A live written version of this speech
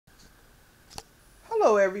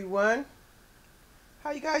Hello everyone. How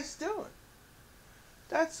you guys doing?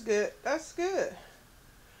 That's good. That's good.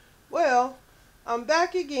 Well, I'm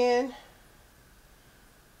back again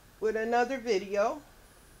with another video,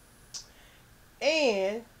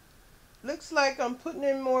 and looks like I'm putting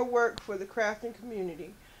in more work for the crafting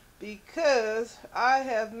community because I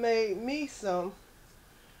have made me some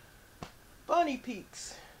bunny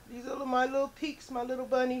peaks. These are my little peaks, my little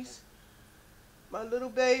bunnies, my little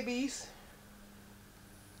babies.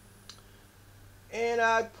 And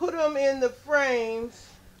I put them in the frames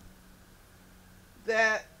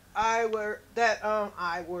that my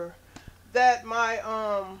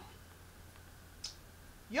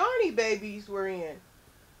Yarny babies were in.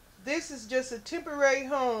 This is just a temporary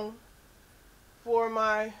home for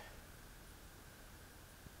my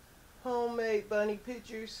homemade bunny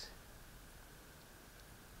pictures.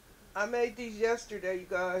 I made these yesterday, you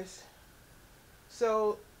guys.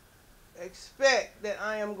 So expect that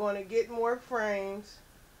I am going to get more frames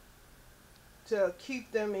to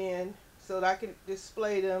keep them in so that I can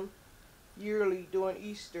display them yearly during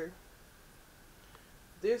Easter.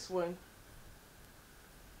 This one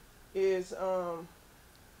is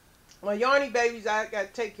my Yarny babies. I got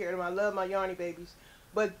to take care of them. I love my Yarny babies.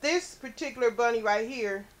 But this particular bunny right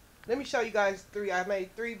here, let me show you guys three. I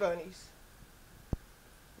made three bunnies.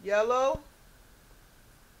 Yellow,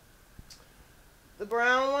 the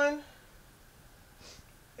brown one,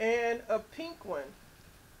 and a pink one.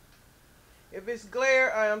 If it's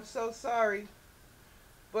glare, I am so sorry.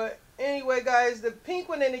 But anyway, guys, the pink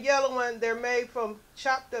one and the yellow one, they're made from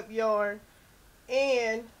chopped up yarn,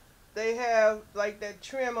 and they have like that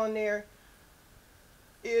trim on there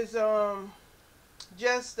is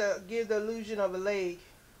just to give the illusion of a leg.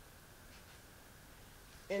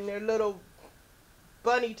 And their little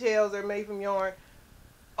bunny tails are made from yarn.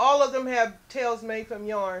 All of them have tails made from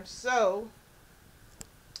yarn. So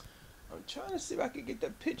I'm trying to see if I can get the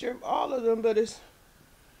picture of all of them, but it's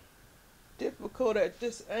difficult at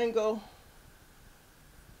this angle.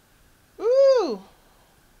 Ooh,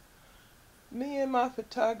 me and my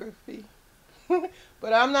photography.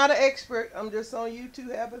 But I'm not an expert. I'm just on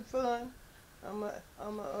YouTube having fun. I'm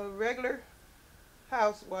a regular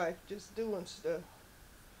housewife, just doing stuff,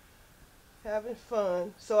 having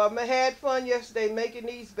fun. So I had fun yesterday making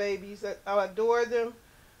these babies. I adore them.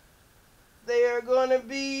 They are going to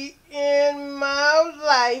be in my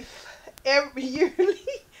life every yearly.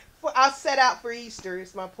 I'll set out for Easter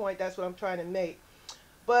is my point. That's what I'm trying to make.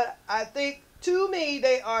 But I think, to me,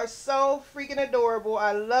 they are so freaking adorable.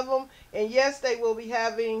 I love them. And yes, they will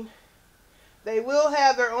have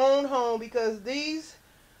their own home because these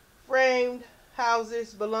framed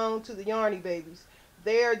houses belong to the Yarny babies.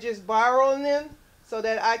 They are just borrowing them so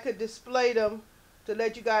that I could display them to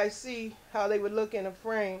let you guys see how they would look in a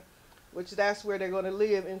frame, which that's where they're going to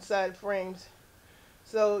live, inside frames.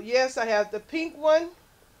 So yes, I have the pink one.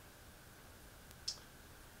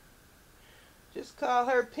 Just call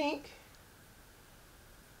her Pink.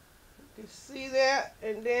 You can see that.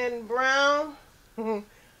 And then Brown.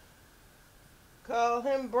 Call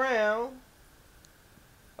him Brown.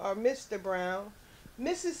 Or Mr. Brown.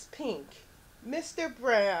 Mrs. Pink. Mr.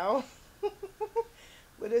 Brown.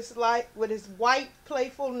 with his white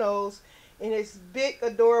playful nose and his big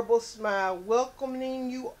adorable smile, welcoming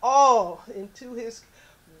you all into his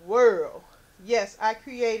world. Yes, I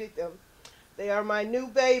created them. They are my new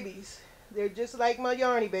babies. They're just like my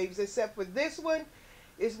Yarny babies, except for this one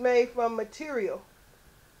is made from material.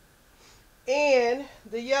 And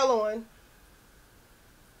the yellow one,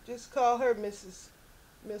 just call her Mrs.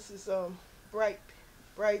 Bright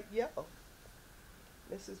Yellow.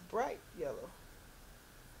 Mrs. Bright Yellow.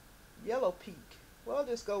 Yellow Peak. Well, I'll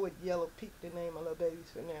just go with Yellow Peak to name my little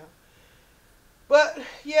babies for now. But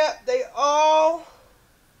yeah, they all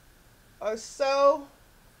are so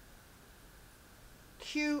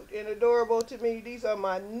cute and adorable to me. These are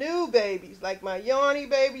my new babies, like my Yarny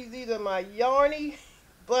babies. These are my Yarny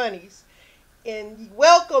bunnies. And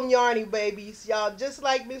welcome, Yarny babies. Y'all just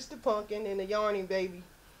like Mr. Pumpkin and the Yarny babies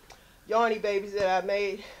that I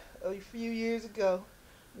made a few years ago.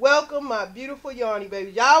 Welcome, my beautiful Yarny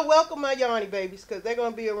babies. Y'all welcome my Yarny babies because they're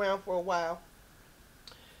going to be around for a while.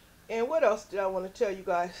 And what else did I want to tell you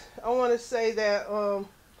guys? I want to say that,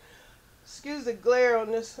 excuse the glare on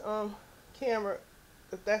this camera,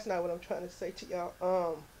 if that's not what I'm trying to say to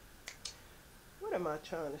y'all. What am I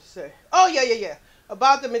trying to say? Oh, yeah.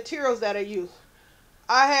 About the materials that I use.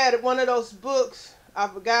 I had one of those books. I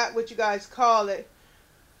forgot what you guys call it.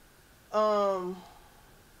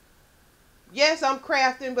 Yes, I'm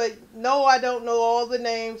crafting, but no, I don't know all the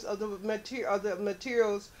names of the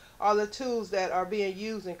materials or the tools that are being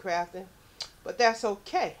used in crafting. but that's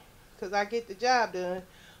okay because I get the job done.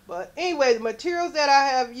 But anyway, the materials that I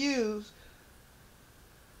have used,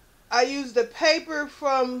 I used the paper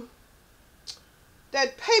from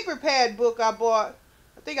that paper pad book I bought.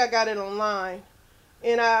 I think I got it online.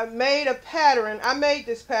 And I made a pattern. I made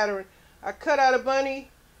this pattern. I cut out a bunny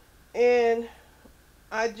and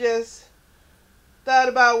I just thought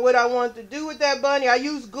about what I wanted to do with that bunny. I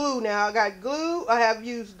used glue now. I got glue. I have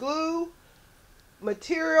used glue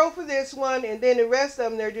material for this one, and then the rest of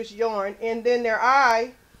them, they're just yarn. And then their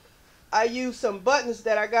eye, I used some buttons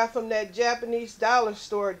that I got from that Japanese dollar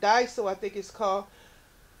store, Daiso I think it's called.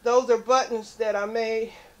 Those are buttons that I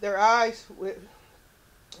made their eyes with.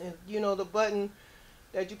 And you know, the button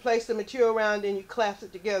that you place the material around and you clasp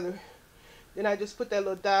it together. Then I just put that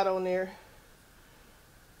little dot on there.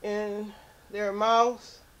 And their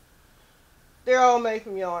mouths, they're all made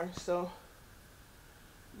from yarn. So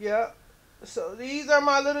yeah, so these are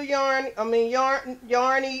my little yarny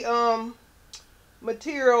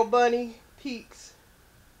material bunny peaks.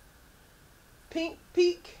 Pink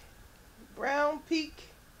peak, brown peak,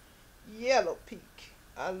 yellow peak.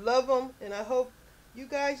 I love them, and I hope you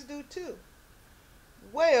guys do too.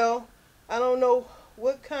 Well, I don't know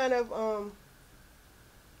what kind of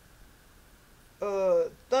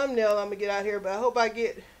thumbnail I'm gonna get out here, but I hope I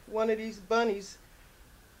get one of these bunnies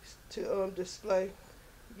to display.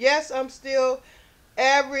 Yes, I'm still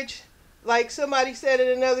average. Like somebody said in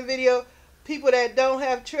another video, people that don't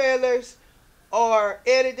have trailers or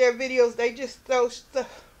edit their videos, they just throw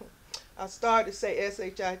stuff. I started to say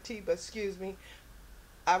S-H-I-T, but excuse me,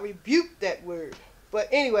 I rebuked that word. But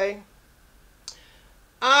anyway,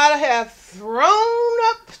 I have thrown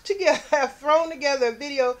together a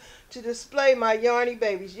video to display my yarny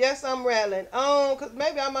babies. Yes, I'm rattling on, because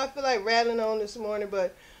maybe I might feel like rattling on this morning,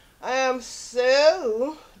 but I am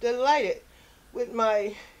so delighted with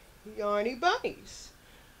my yarny bunnies.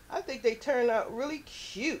 I think they turn out really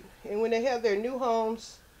cute, and when they have their new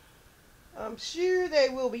homes, I'm sure they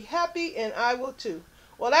will be happy, and I will too.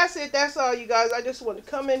 Well, that's it. That's all, you guys. I just want to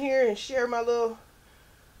come in here and share my little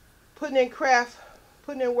putting in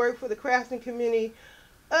work for the crafting community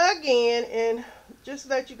again, and just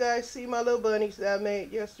let you guys see my little bunnies that I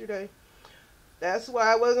made yesterday. That's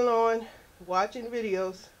why I wasn't on watching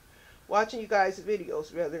you guys'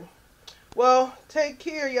 videos rather. Well, take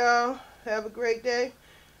care, y'all. Have a great day,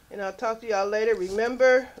 and I'll talk to y'all later.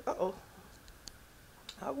 Remember,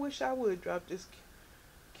 I wish I would drop this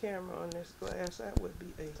camera on this glass. That would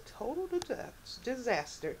be a total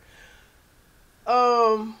disaster.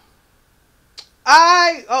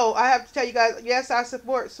 I have to tell you guys, yes, I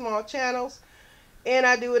support small channels, and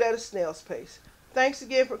I do it at a snail's pace. Thanks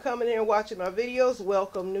again for coming here and watching my videos.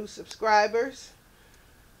 Welcome new subscribers.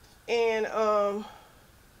 And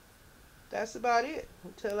that's about it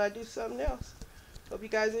until I do something else. Hope you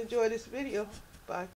guys enjoy this video. Bye.